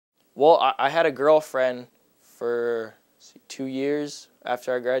Well, I had a girlfriend for 2 years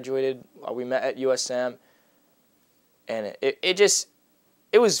after I graduated. We met at USM, and it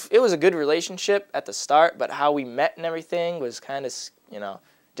was a good relationship at the start, but how we met and everything was kind of,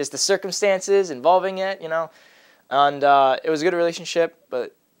 just the circumstances involving it, and it was a good relationship,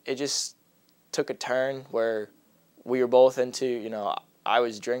 but it just took a turn where we were both into, I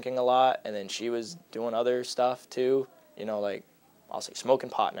was drinking a lot, and then she was doing other stuff too, like I'll say smoking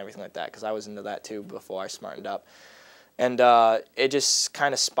pot and everything like that, because I was into that too before I smartened up. And it just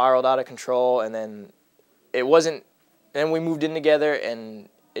kind of spiraled out of control, and then it wasn't, then we moved in together, and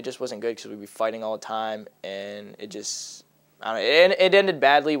it just wasn't good because we'd be fighting all the time, and it just, I don't know, it ended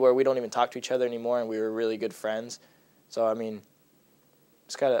badly where we don't even talk to each other anymore, and we were really good friends. So, I mean,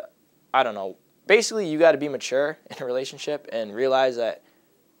 it's kind of, I don't know. Basically, you got to be mature in a relationship and realize that,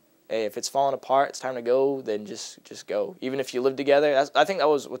 hey, if it's falling apart, it's time to go, then just go. Even if you live together, I think that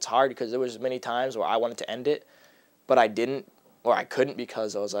was what's hard, because there was many times where I wanted to end it, but I didn't, or I couldn't,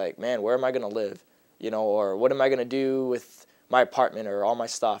 because I was like, man, where am I going to live? Or what am I going to do with my apartment or all my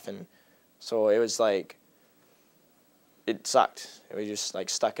stuff? And so it was like, it sucked. We just like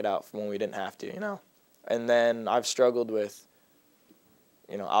stuck it out when we didn't have to, And then I've struggled with,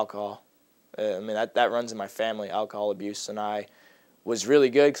 alcohol. I mean, that runs in my family, alcohol abuse, and I was really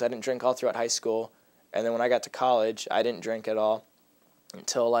good because I didn't drink all throughout high school. And then when I got to college, I didn't drink at all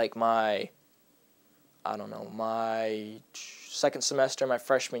until like my second semester, my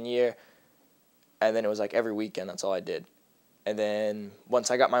freshman year. And then it was like every weekend, that's all I did. And then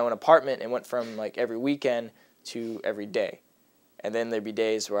once I got my own apartment, it went from like every weekend to every day. And then there'd be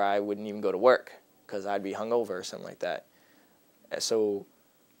days where I wouldn't even go to work because I'd be hungover or something like that. And so,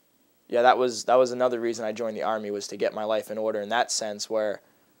 yeah, that was another reason I joined the Army, was to get my life in order in that sense, where,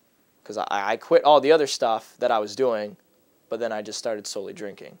 because I quit all the other stuff that I was doing, but then I just started solely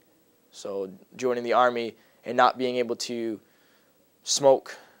drinking. So joining the Army and not being able to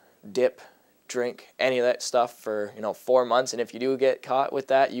smoke, dip, drink, any of that stuff for 4 months, and if you do get caught with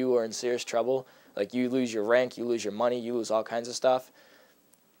that, you are in serious trouble. Like, you lose your rank, you lose your money, you lose all kinds of stuff.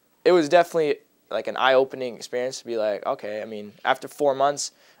 It was definitely like an eye-opening experience to be like, okay, I mean, after 4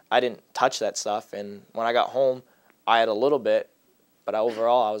 months, I didn't touch that stuff, and when I got home, I had a little bit, but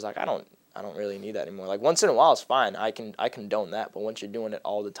overall, I was like, I don't really need that anymore. Like, once in a while, it's fine. I condone that, but once you're doing it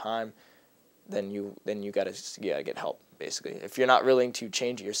all the time, then you gotta get help. Basically, if you're not willing to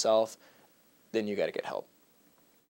change it yourself, then you gotta get help.